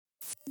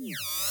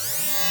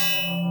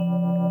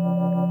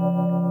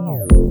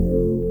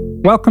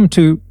Welcome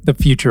to The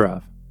Future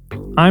Of.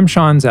 I'm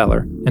Sean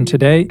Zeller, and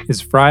today is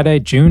Friday,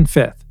 June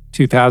 5th,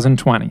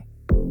 2020.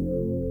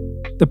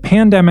 The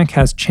pandemic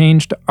has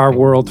changed our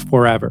world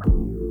forever.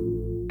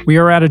 We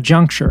are at a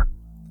juncture,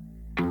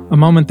 a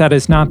moment that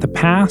is not the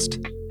past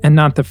and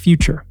not the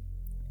future.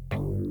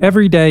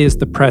 Every day is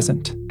the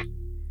present.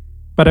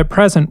 But at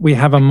present, we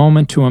have a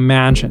moment to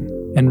imagine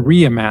and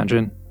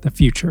reimagine the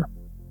future.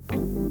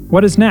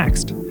 What is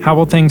next? How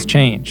will things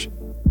change?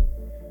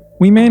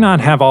 We may not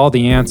have all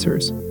the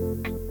answers,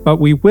 but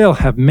we will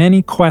have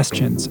many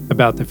questions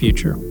about the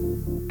future.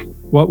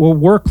 What will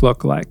work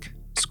look like?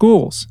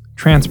 Schools,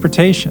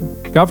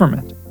 transportation,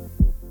 government.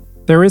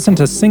 There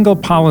isn't a single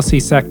policy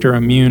sector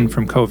immune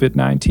from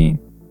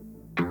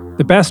COVID-19.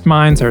 The best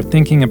minds are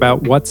thinking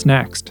about what's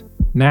next,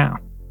 now.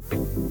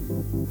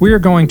 We are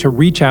going to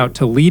reach out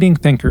to leading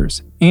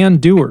thinkers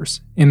and doers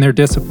in their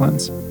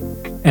disciplines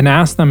and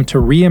ask them to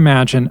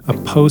reimagine a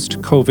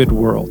post-COVID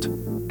world.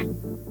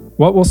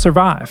 What will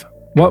survive?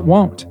 What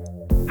won't?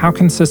 How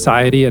can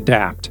society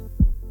adapt?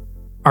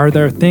 Are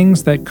there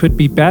things that could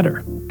be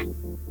better?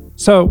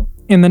 So,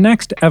 in the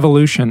next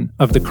evolution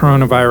of the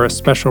Coronavirus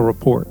Special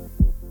Report,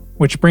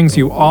 which brings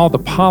you all the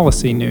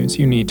policy news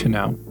you need to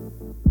know,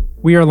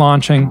 we are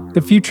launching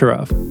The Future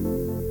Of.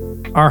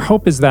 Our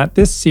hope is that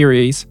this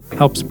series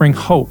helps bring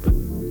hope,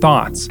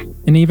 thoughts,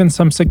 and even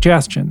some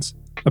suggestions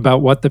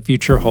about what the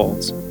future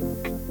holds.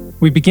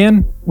 We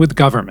begin with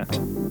government,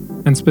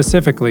 and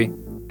specifically,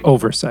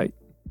 oversight.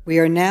 We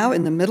are now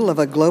in the middle of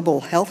a global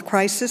health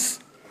crisis.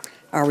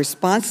 Our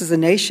response as a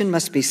nation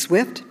must be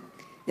swift,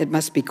 it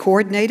must be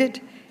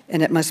coordinated,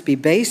 and it must be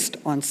based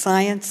on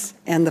science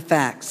and the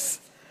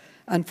facts.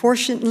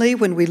 Unfortunately,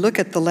 when we look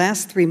at the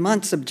last 3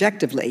 months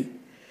objectively,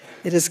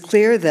 it is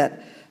clear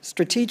that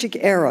strategic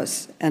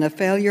errors and a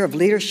failure of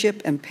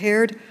leadership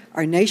impaired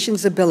our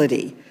nation's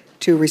ability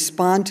to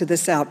respond to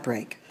this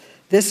outbreak.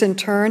 This, in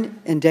turn,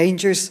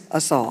 endangers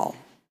us all.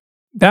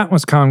 That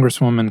was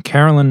Congresswoman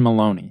Carolyn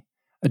Maloney,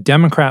 a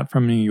Democrat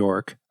from New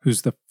York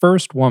who's the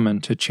first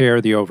woman to chair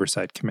the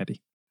Oversight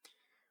Committee.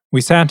 We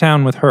sat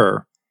down with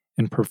her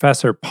and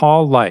Professor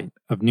Paul Light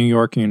of New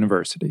York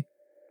University.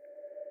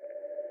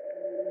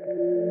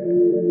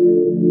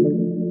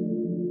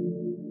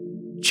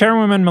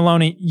 Chairwoman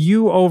Maloney,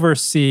 you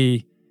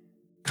oversee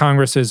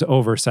Congress's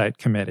Oversight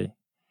Committee.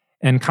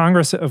 And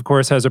Congress, of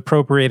course, has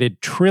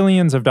appropriated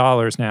trillions of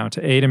dollars now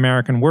to aid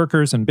American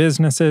workers and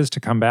businesses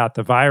to combat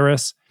the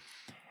virus.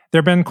 There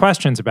have been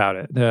questions about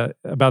it,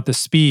 about the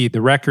speed,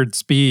 the record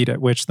speed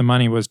at which the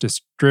money was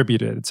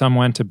distributed. Some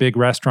went to big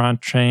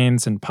restaurant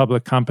chains and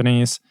public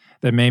companies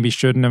that maybe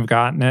shouldn't have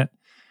gotten it.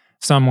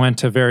 Some went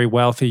to very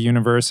wealthy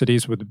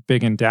universities with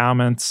big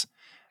endowments.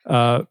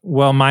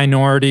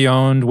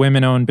 Minority-owned,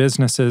 women-owned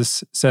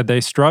businesses said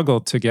they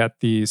struggled to get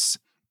the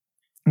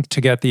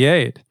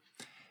aid.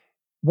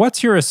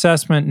 What's your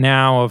assessment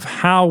now of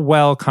how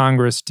well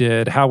Congress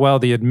did, how well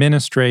the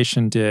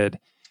administration did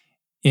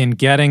in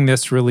getting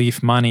this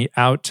relief money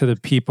out to the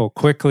people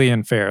quickly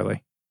and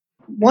fairly?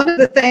 One of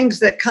the things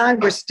that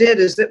Congress did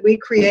is that we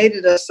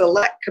created a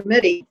select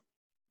committee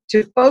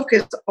to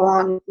focus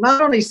on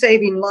not only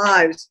saving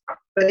lives,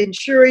 but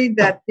ensuring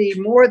that the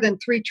more than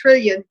 $3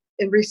 trillion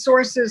in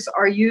resources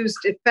are used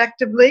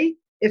effectively,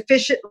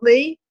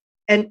 efficiently,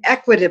 and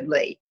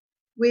equitably.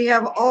 We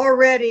have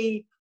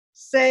already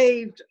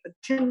saved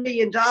 $10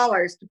 million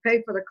to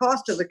pay for the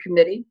cost of the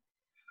committee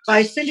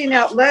by sending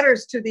out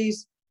letters to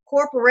these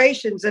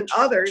corporations and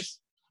others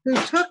who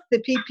took the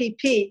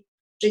PPP,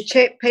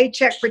 the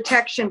Paycheck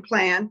Protection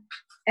Plan,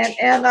 and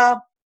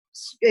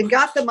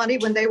got the money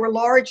when they were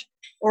large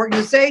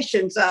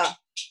organizations,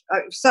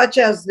 such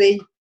as the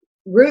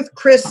Ruth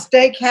Chris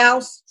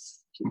Steakhouse,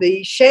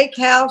 the Shake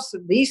House.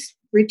 These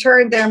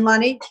returned their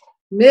money.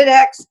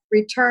 MidX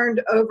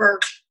returned over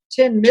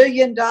 $10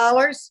 million.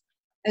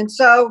 And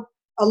so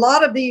a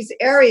lot of these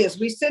areas,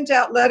 we sent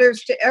out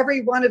letters to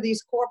every one of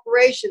these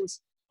corporations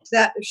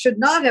that should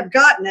not have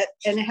gotten it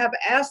and have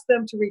asked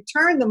them to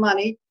return the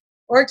money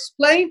or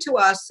explain to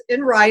us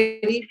in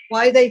writing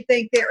why they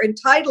think they're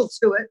entitled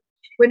to it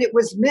when it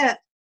was meant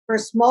for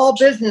small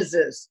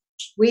businesses.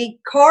 We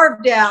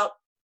carved out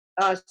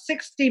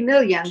 $60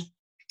 million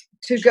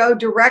to go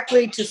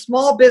directly to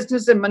small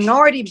business and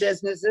minority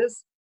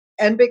businesses.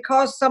 And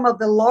because some of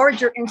the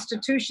larger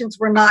institutions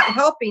were not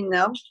helping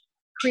them,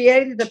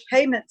 created a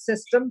payment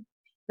system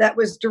that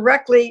was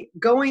directly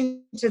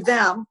going to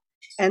them.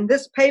 And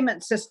this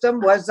payment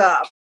system was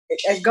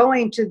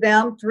going to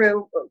them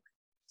through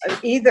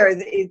either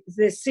the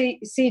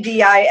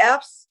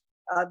CDIFs,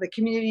 the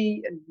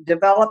Community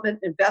Development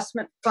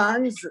Investment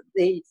Funds,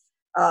 the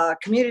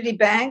community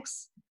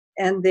banks,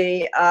 and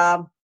the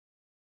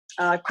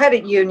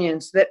credit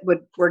unions that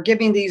were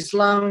giving these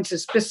loans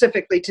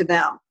specifically to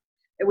them.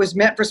 It was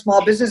meant for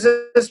small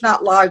businesses,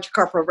 not large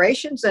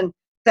corporations. And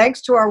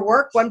thanks to our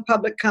work, one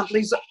public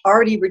company's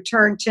already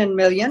returned $10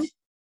 million.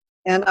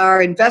 And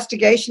our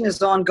investigation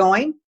is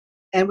ongoing.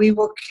 And we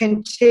will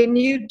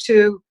continue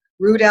to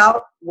root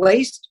out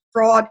waste,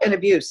 fraud, and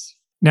abuse.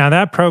 Now,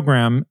 that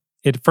program,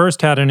 it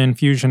first had an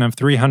infusion of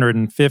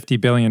 $350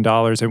 billion.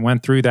 It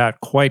went through that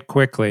quite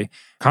quickly.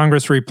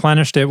 Congress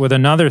replenished it with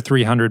another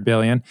 $300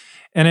 billion,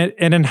 and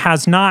it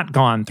has not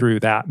gone through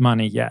that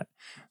money yet.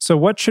 So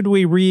what should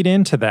we read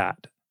into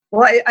that?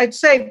 Well, I'd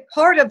say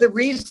part of the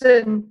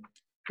reason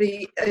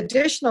the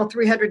additional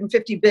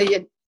 $350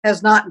 billion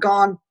has not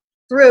gone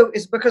through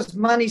is because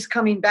money's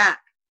coming back.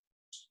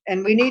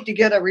 And we need to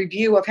get a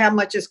review of how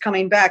much is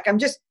coming back. I'm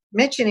just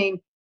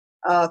mentioning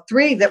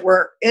three that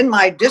were in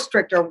my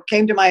district or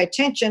came to my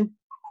attention,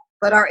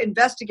 but our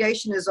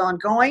investigation is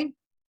ongoing.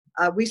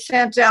 We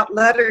sent out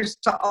letters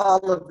to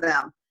all of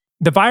them.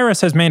 The virus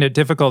has made it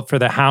difficult for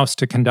the House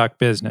to conduct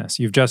business.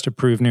 You've just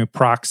approved new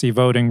proxy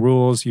voting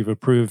rules. You've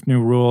approved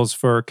new rules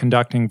for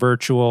conducting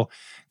virtual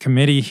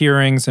committee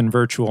hearings and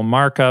virtual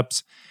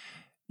markups.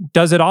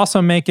 Does it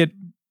also make it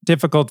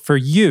difficult for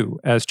you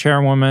as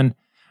chairwoman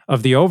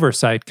of the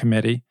Oversight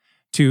Committee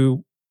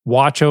to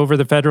watch over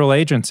the federal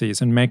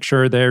agencies and make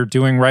sure they're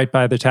doing right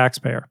by the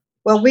taxpayer?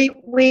 Well,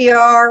 we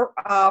are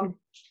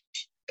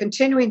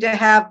continuing to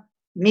have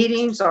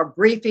meetings or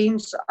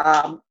briefings,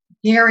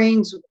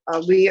 hearings.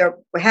 We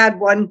had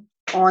one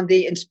on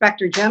the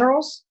inspector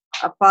generals.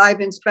 5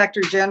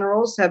 inspector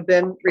generals have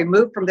been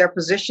removed from their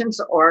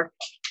positions or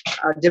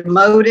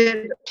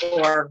demoted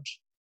or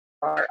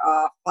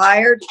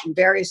fired in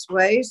various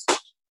ways.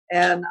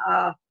 And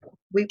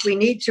we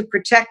need to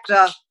protect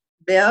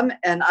them.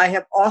 And I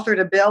have authored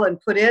a bill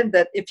and put in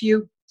that if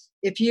you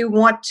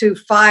want to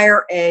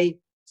fire a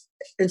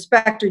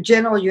inspector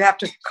general, you have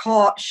to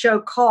show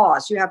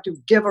cause. You have to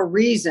give a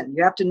reason.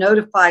 You have to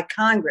notify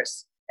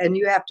Congress, and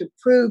you have to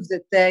prove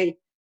that they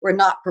were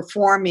not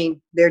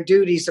performing their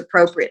duties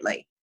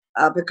appropriately,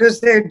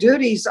 because their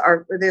duties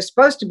they're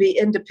supposed to be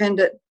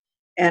independent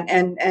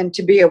and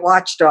to be a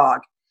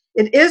watchdog.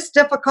 It is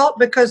difficult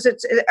because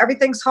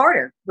everything's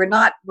harder. We're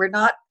not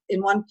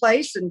in one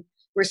place, and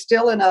we're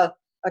still in a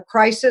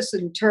crisis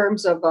in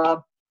terms of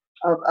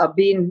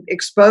being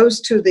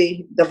exposed to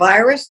the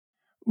virus.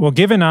 Well,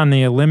 given on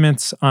the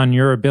limits on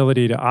your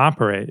ability to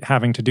operate,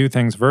 having to do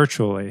things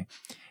virtually,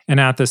 and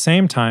at the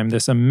same time,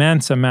 this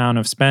immense amount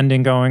of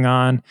spending going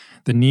on,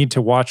 the need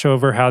to watch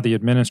over how the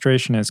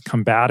administration is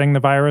combating the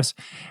virus,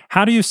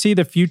 how do you see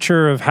the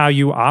future of how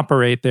you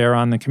operate there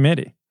on the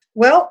committee?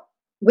 Well,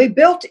 we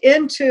built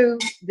into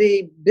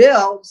the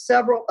bill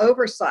several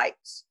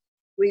oversights.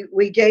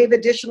 We gave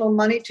additional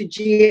money to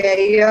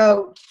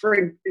GAO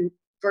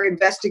for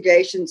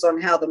investigations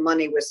on how the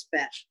money was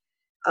spent.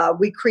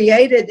 We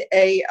created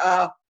a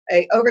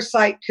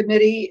oversight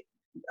committee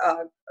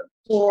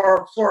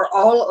for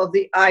all of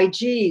the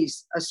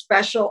IGs, a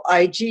special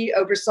IG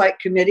oversight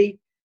committee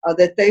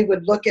that they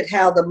would look at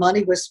how the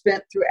money was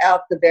spent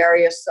throughout the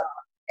various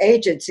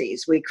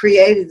agencies. We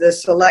created the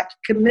select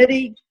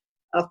committee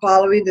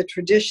following the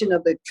tradition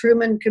of the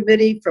Truman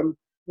Committee from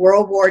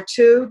World War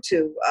II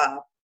to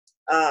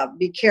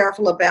be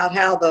careful about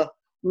how the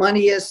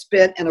money is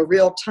spent in a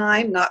real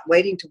time, not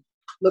waiting to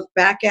look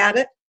back at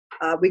it.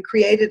 We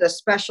created a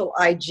special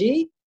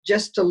IG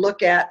just to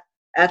look at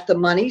the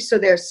money. So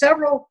there are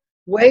several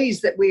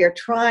ways that we are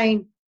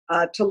trying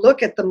to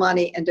look at the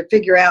money and to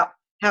figure out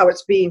how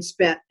it's being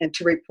spent and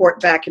to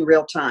report back in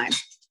real time.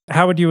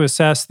 How would you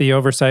assess the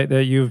oversight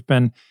that you've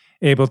been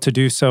able to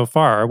do so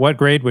far? What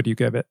grade would you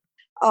give it?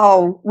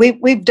 Oh,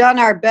 we've done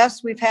our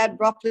best. We've had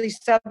roughly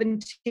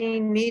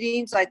 17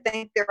 meetings. I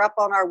think they're up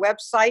on our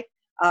website.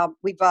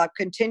 We've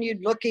continued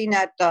looking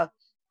at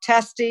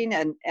testing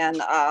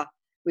and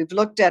we've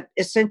looked at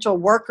essential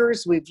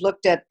workers. We've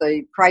looked at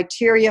the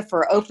criteria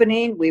for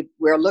opening.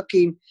 We're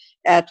looking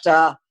at,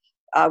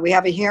 we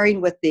have a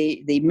hearing with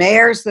the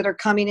mayors that are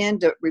coming in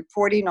to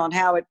reporting on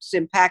how it's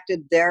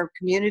impacted their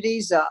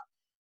communities.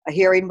 A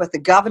hearing with the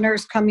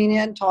governors coming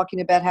in,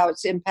 talking about how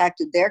it's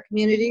impacted their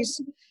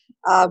communities.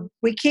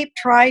 We keep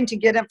trying to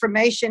get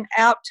information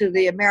out to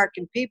the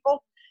American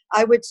people.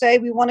 I would say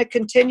we want to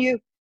continue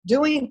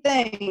doing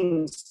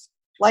things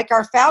like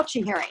our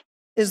Fauci hearing.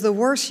 Is the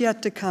worst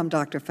yet to come,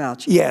 Dr.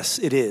 Fauci? Yes,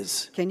 it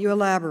is. Can you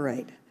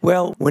elaborate?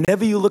 Well,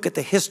 whenever you look at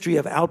the history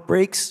of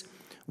outbreaks,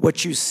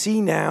 what you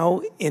see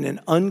now in an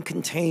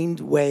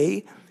uncontained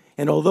way,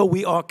 and although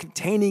we are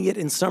containing it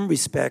in some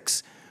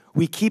respects,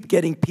 we keep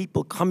getting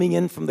people coming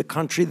in from the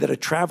country that are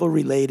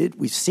travel-related.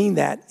 We've seen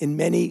that in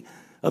many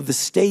of the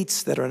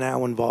states that are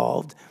now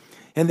involved.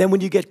 And then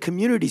when you get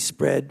community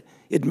spread,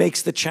 it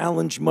makes the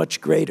challenge much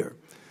greater.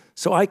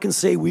 So I can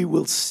say we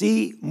will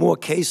see more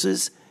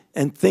cases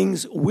and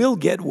things will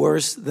get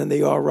worse than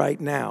they are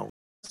right now.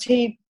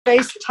 He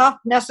faced tough,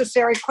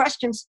 necessary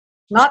questions,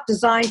 not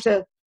designed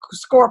to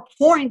score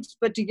points,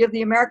 but to give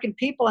the American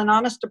people an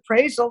honest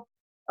appraisal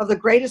of the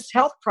greatest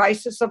health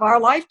crisis of our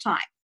lifetime.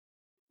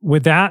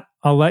 With that,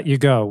 I'll let you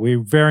go. We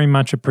very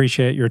much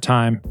appreciate your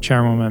time,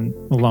 Chairwoman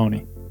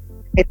Maloney.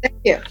 Okay, thank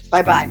you.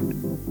 Bye-bye.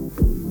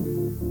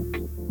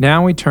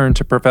 Now we turn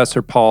to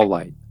Professor Paul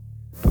Light,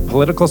 a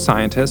political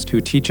scientist who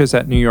teaches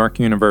at New York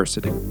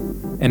University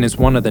and is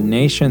one of the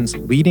nation's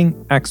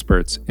leading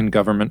experts in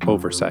government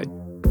oversight.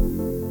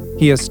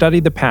 He has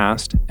studied the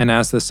past, and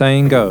as the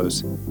saying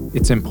goes,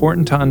 it's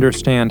important to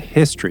understand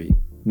history,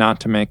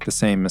 not to make the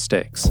same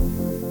mistakes.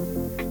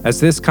 As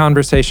this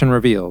conversation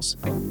reveals,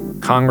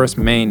 Congress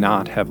may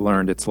not have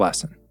learned its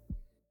lesson.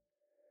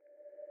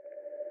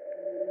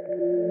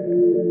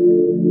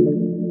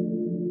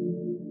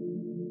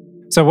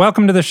 So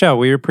welcome to the show.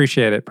 We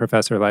appreciate it,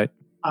 Professor Light.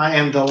 I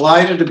am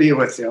delighted to be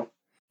with you.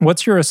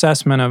 What's your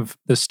assessment of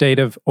the state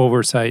of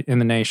oversight in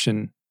the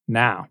nation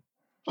now?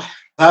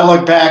 I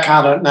look back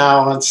on it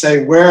now and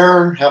say,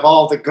 where have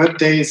all the good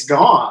days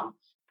gone?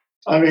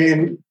 I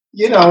mean,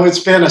 it's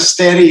been a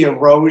steady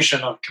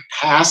erosion of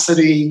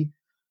capacity,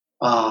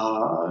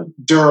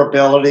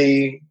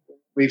 durability.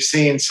 We've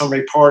seen some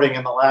reporting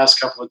in the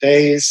last couple of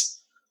days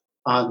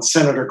on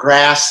Senator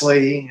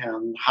Grassley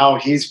and how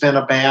he's been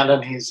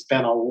abandoned. He's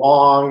been a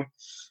long,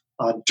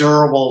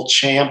 durable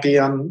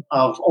champion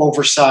of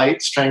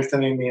oversight,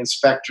 strengthening the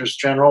inspectors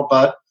general,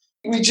 but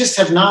we just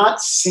have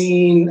not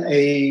seen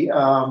a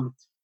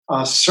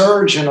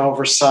surge in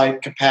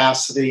oversight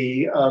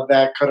capacity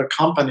that could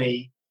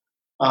accompany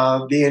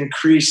the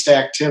increased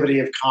activity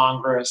of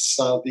Congress,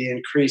 the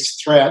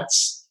increased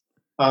threats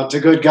to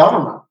good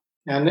government.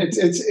 And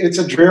it's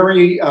a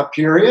dreary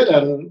period,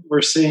 and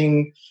we're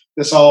seeing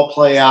this all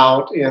play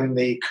out in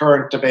the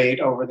current debate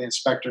over the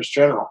inspectors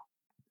general.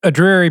 A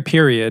dreary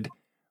period.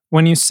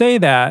 When you say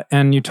that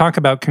and you talk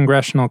about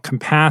congressional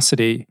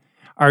capacity,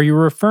 are you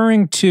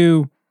referring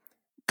to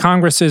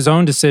Congress's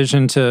own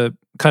decision to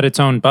cut its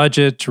own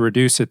budget, to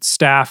reduce its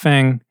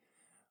staffing,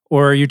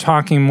 or are you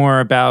talking more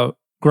about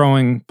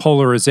growing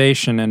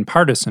polarization and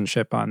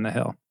partisanship on the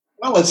Hill?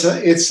 Well,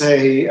 it's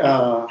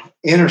a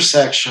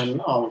intersection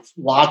of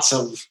lots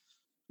of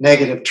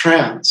negative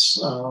trends.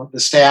 The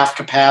staff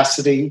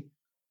capacity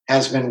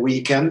has been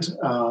weakened.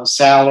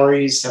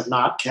 Salaries have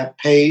not kept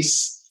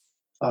pace.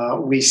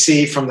 We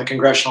see from the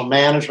Congressional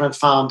Management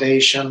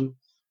Foundation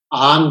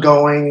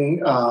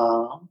ongoing,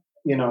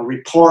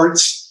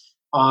 reports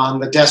on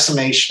the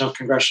decimation of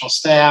congressional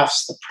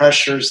staffs, the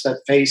pressures that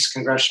face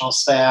congressional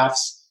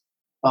staffs.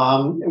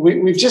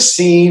 We've just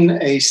seen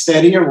a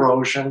steady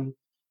erosion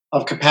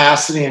of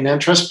capacity and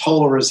interest.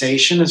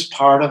 Polarization is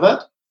part of it.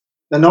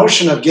 The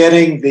notion of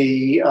getting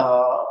the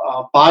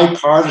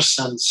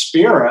bipartisan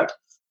spirit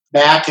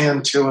back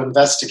into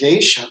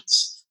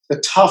investigations, the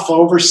tough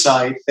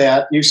oversight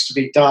that used to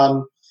be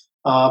done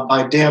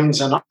by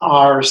Dems and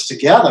Rs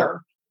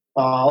together,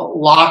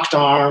 locked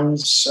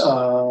arms,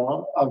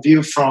 a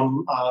view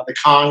from the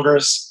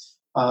Congress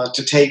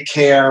to take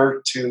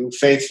care to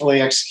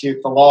faithfully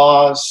execute the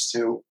laws,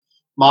 to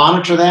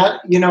monitor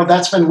that,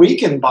 that's been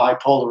weakened by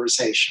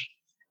polarization.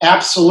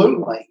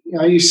 Absolutely.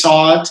 You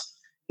saw it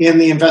in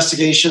the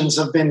investigations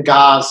of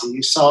Benghazi.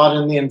 You saw it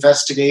in the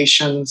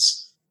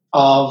investigations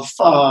of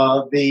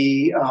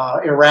the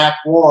Iraq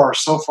War,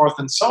 so forth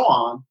and so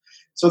on.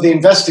 So the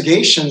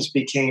investigations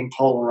became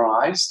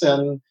polarized,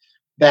 and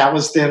that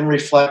was then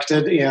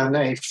reflected in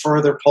a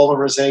further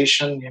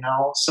polarization,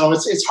 So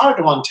it's hard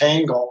to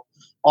untangle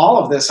all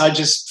of this. I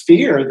just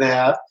fear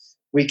that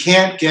we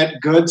can't get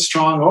good,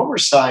 strong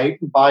oversight,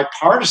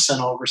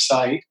 bipartisan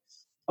oversight,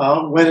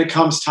 when it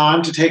comes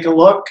time to take a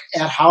look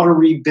at how to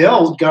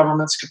rebuild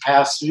government's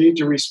capacity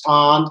to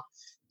respond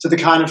to the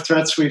kind of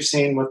threats we've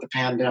seen with the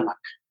pandemic.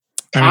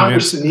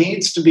 Congress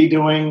needs to be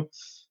doing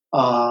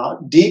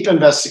deep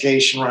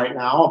investigation right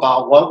now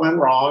about what went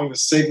wrong, the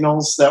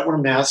signals that were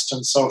missed,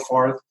 and so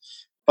forth.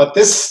 But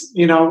this,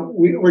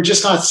 we're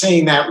just not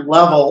seeing that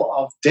level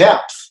of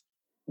depth.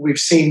 We've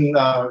seen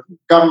the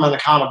Government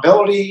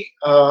Accountability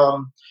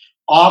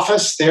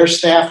Office, their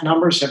staff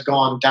numbers have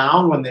gone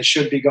down when they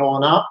should be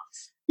going up.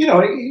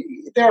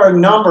 There are a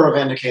number of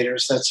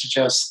indicators that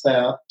suggest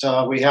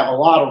that we have a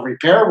lot of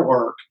repair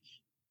work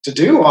to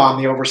do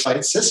on the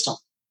oversight system.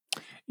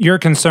 You're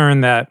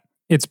concerned that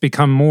it's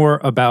become more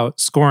about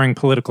scoring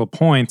political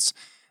points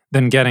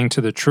than getting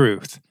to the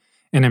truth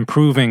and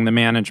improving the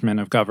management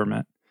of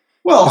government.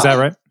 Well, is that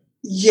right?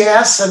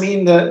 Yes. I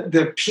mean,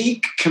 the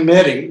peak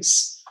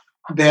committees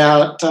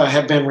that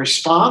have been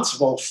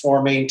responsible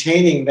for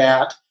maintaining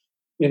that,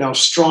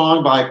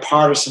 strong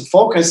bipartisan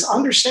focus,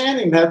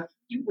 understanding that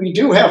we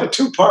do have a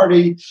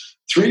two-party,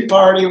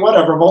 three-party,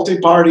 whatever,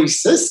 multi-party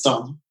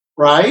system,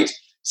 right?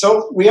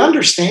 So we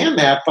understand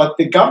that, but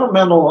the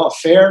Governmental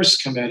Affairs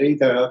Committee,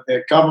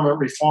 the Government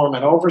Reform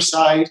and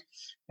Oversight,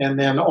 and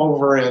then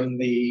over in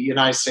the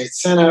United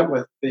States Senate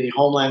with the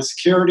Homeland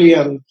Security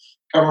and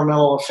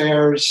Governmental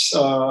Affairs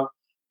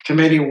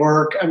Committee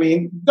work, I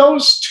mean,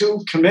 those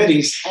two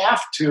committees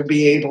have to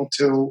be able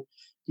to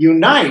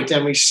unite.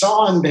 And we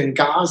saw in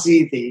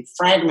Benghazi the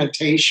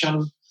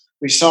fragmentation,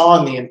 we saw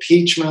in the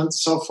impeachment,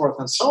 so forth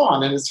and so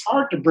on. And it's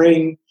hard to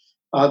bring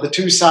the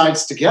two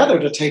sides together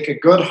to take a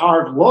good,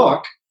 hard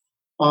look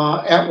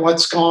at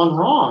what's gone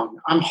wrong.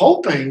 I'm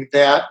hoping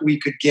that we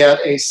could get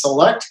a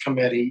select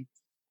committee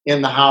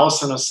in the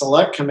House and a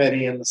select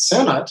committee in the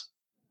Senate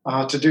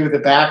to do the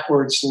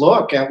backwards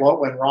look at what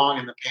went wrong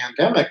in the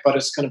pandemic, but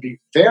it's going to be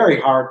very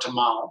hard to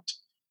mount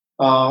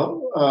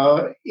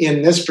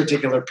in this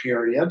particular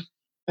period.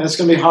 And it's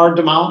going to be hard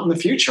to mount in the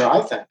future,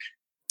 I think.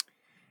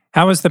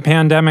 How is the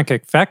pandemic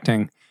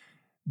affecting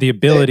the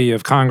ability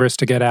of Congress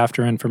to get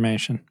after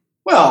information?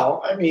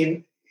 Well, I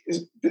mean,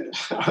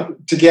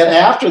 to get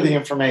after the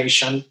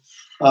information,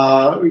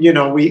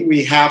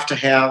 we have to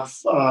have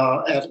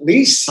at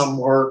least some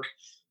work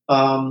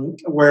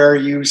where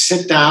you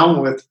sit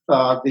down with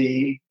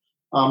the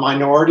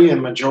minority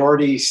and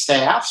majority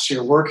staffs.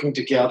 You're working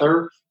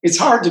together. It's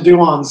hard to do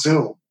on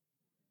Zoom.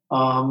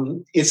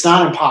 It's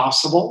not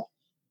impossible,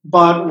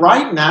 but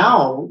right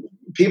now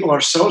people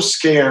are so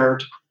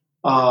scared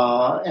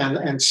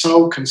and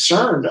so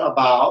concerned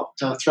about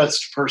threats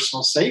to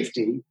personal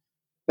safety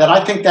that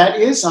I think that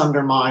is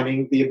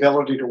undermining the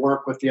ability to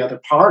work with the other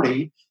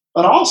party,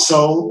 but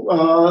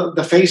also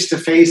the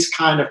face-to-face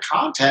kind of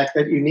contact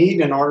that you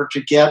need in order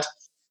to get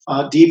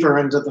deeper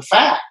into the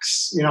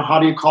facts. How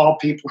do you call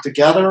people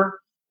together?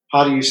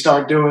 How do you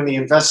start doing the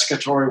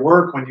investigatory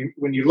work?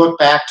 When you look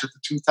back to the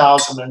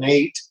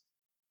 2008,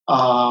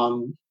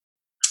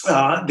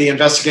 the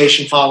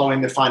investigation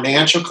following the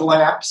financial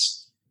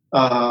collapse,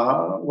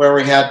 where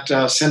we had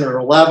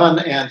Senator Levin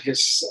and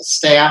his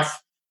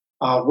staff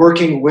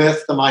working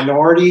with the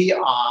minority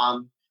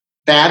on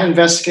that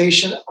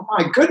investigation. Oh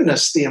my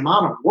goodness, the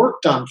amount of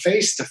work done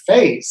face to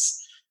face,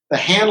 the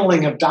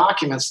handling of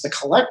documents, the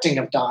collecting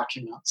of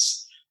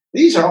documents.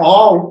 These are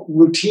all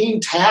routine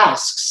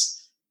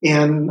tasks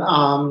in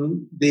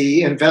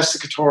the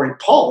investigatory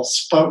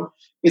pulse, but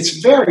it's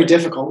very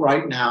difficult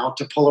right now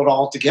to pull it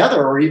all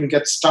together or even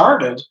get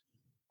started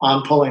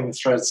on pulling the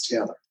threads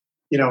together.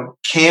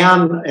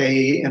 Can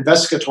a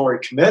investigatory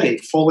committee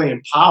fully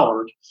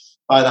empowered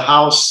by the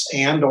House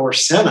and or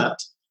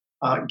Senate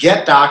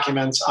get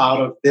documents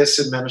out of this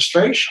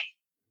administration?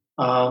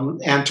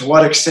 And to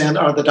what extent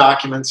are the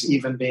documents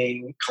even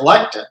being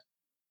collected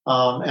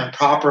and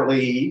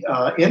properly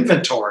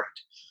inventoried?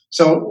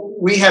 So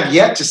we have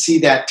yet to see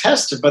that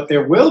tested, but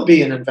there will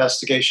be an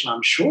investigation,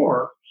 I'm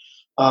sure,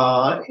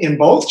 in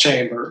both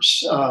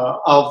chambers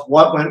of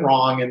what went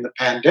wrong in the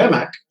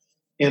pandemic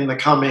in the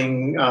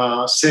coming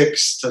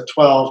 6 to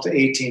 12 to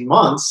 18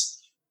 months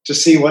to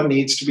see what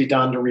needs to be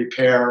done to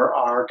repair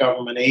our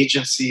government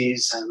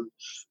agencies and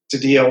to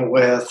deal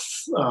with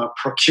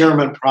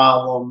procurement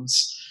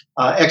problems,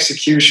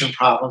 execution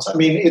problems. I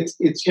mean,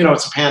 it's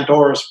a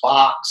Pandora's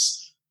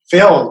box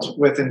filled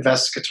with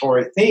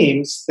investigatory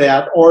themes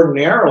that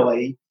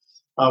ordinarily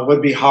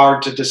would be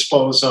hard to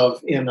dispose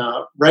of in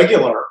a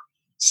regular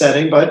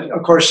setting. But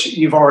of course,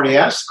 you've already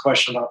asked the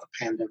question about the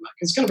pandemic.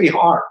 It's going to be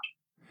hard.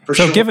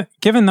 So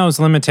given those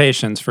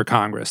limitations for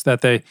Congress,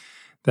 that the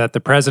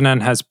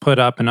president has put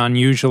up an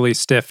unusually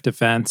stiff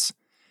defense,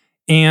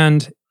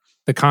 and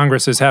the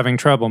Congress is having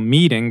trouble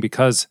meeting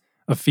because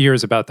of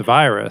fears about the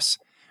virus,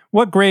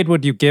 what grade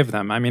would you give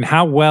them? I mean,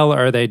 how well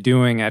are they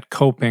doing at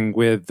coping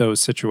with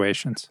those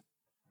situations?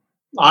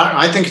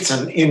 I think it's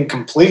an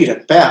incomplete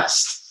at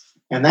best,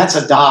 and that's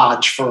a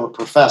dodge for a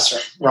professor,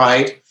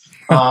 right?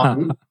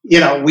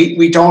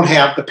 We don't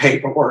have the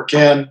paperwork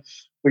in,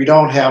 we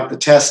don't have the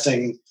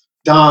testing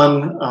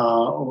done.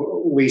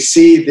 We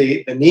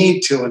see the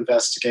need to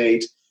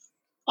investigate.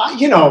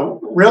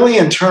 Really,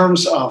 in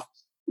terms of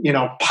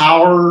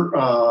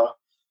power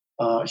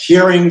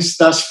hearings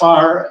thus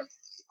far,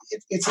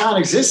 it's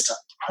non-existent.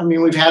 I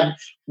mean, we've had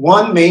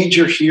one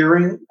major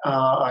hearing,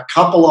 a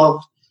couple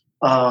of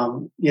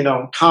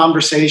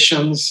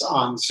conversations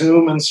on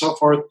Zoom and so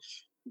forth.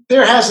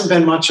 There hasn't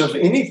been much of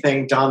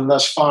anything done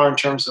thus far in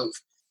terms of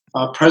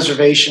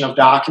preservation of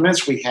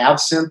documents. We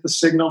have sent the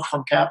signal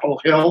from Capitol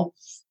Hill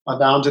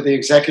down to the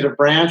executive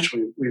branch.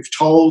 We've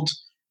told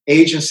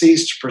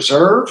agencies to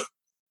preserve,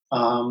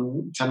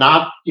 to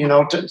not,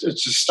 to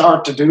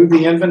start to do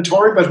the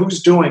inventory, but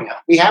who's doing it?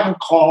 We haven't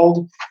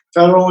called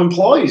federal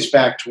employees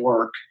back to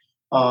work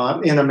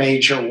in a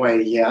major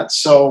way yet.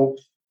 So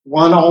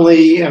one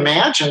only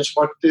imagines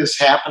what is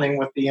happening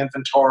with the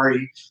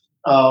inventory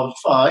of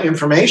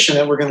information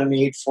that we're going to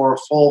need for a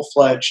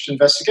full-fledged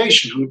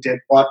investigation. Who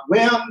did what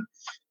when?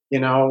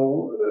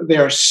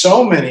 There are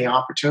so many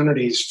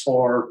opportunities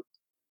for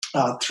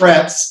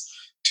threats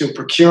to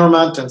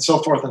procurement and so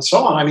forth and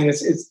so on. I mean,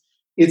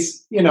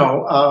 it's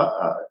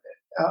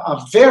a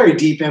very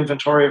deep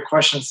inventory of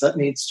questions that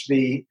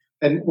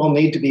will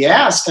need to be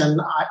asked,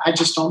 and I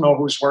just don't know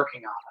who's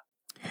working on it.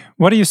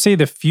 What do you see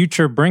the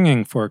future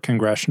bringing for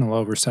congressional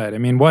oversight? I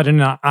mean, what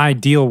in an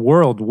ideal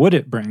world would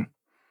it bring?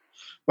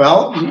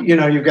 Well,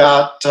 you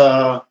got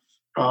a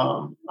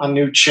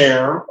new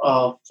chair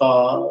of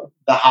the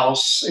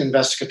House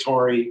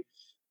investigatory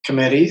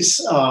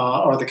committees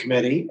or the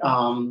committee.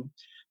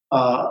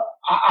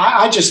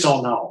 I just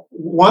don't know.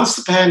 Once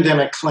the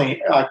pandemic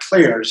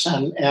clears,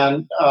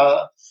 and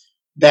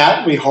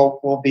that we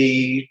hope will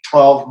be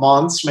 12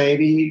 months,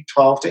 maybe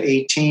 12 to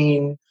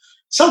 18,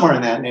 somewhere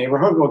in that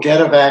neighborhood, we'll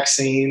get a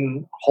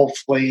vaccine,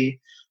 hopefully,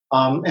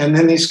 and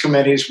then these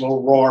committees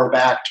will roar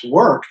back to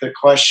work. The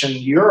question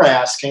you're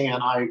asking,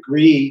 and I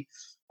agree,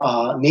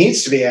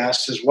 needs to be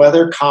asked, is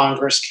whether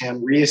Congress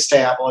can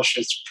reestablish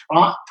its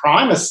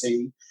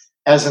primacy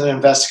as an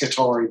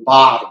investigatory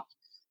body.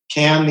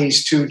 Can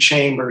these two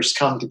chambers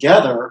come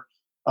together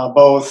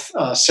both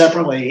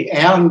separately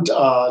and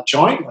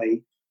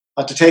jointly,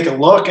 to take a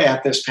look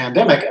at this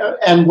pandemic.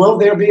 And will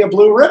there be a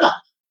blue ribbon?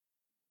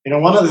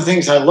 One of the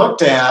things I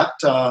looked at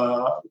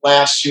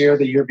last year,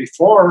 the year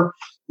before,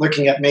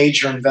 looking at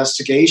major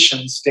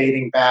investigations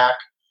dating back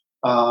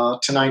to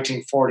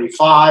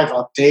 1945,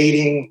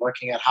 updating,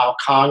 looking at how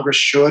Congress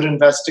should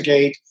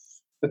investigate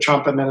the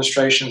Trump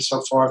administration and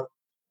so forth.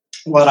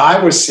 What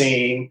I was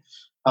seeing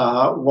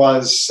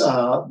was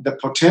the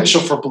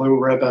potential for blue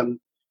ribbon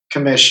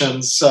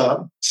commissions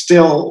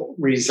still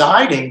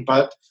residing,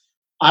 but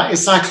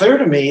it's not clear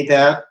to me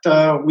that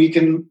we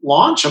can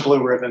launch a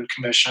blue ribbon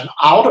commission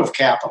out of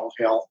Capitol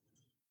Hill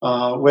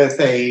with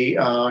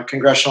a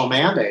congressional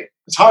mandate.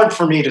 It's hard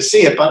for me to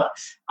see it, but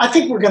I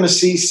think we're going to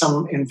see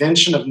some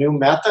invention of new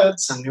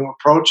methods and new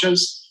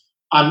approaches.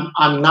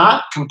 I'm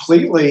not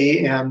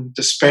completely in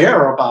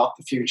despair about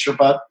the future,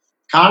 but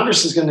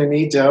Congress is going to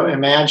need to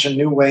imagine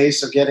new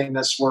ways of getting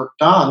this work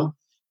done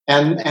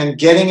and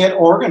getting it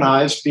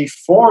organized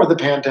before the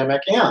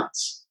pandemic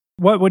ends.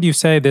 What would you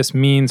say this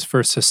means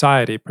for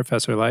society,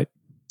 Professor Light?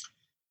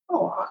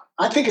 Oh,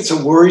 I think it's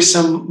a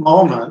worrisome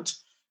moment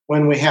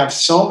when we have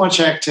so much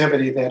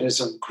activity that is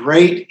of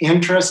great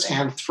interest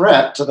and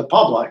threat to the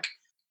public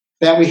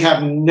that we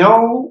have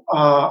no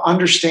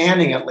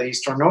understanding, at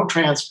least, or no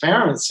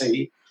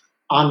transparency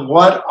on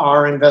what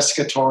our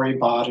investigatory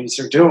bodies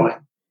are doing.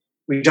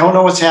 We don't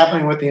know what's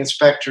happening with the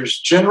inspectors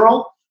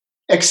general,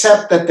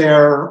 except that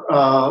they're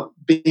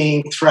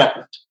being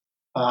threatened.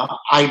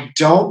 I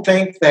don't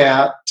think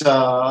that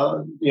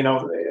the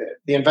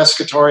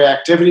investigatory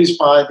activities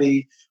by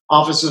the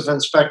Office of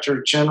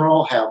Inspector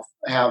General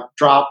have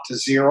dropped to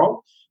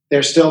zero.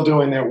 They're still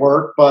doing their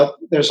work, but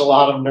there's a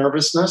lot of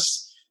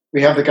nervousness.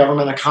 We have the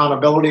Government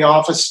Accountability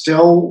Office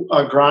still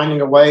grinding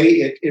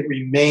away. It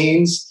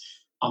remains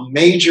a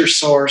major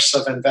source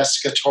of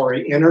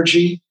investigatory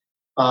energy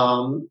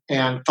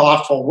and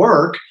thoughtful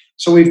work.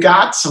 So we've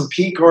got some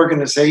peak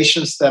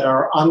organizations that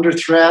are under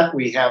threat.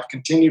 We have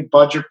continued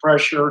budget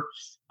pressure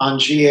on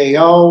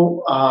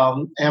GAO,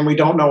 and we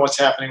don't know what's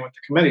happening with the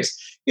committees.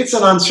 It's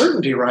an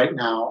uncertainty right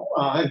now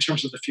in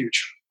terms of the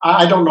future.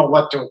 I don't know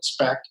what to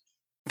expect.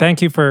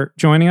 Thank you for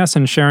joining us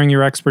and sharing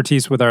your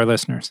expertise with our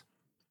listeners.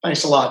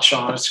 Thanks a lot,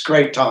 Sean. It's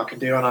great talking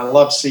to you, and I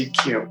love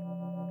CQ.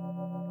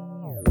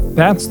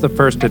 That's the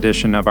first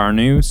edition of our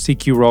new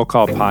CQ Roll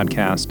Call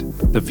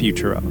podcast, The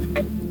Future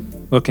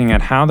Of, looking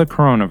at how the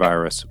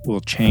coronavirus will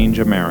change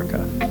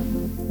America.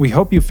 We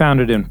hope you found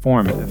it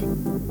informative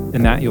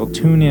and that you'll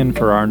tune in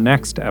for our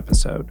next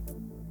episode.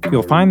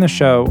 You'll find the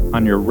show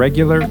on your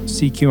regular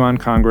CQ on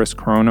Congress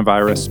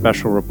Coronavirus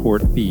Special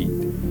Report feed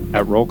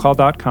at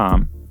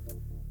rollcall.com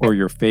or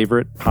your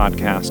favorite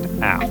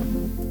podcast app.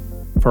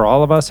 For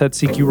all of us at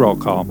CQ Roll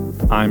Call,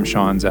 I'm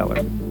Sean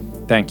Zeller.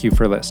 Thank you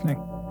for listening.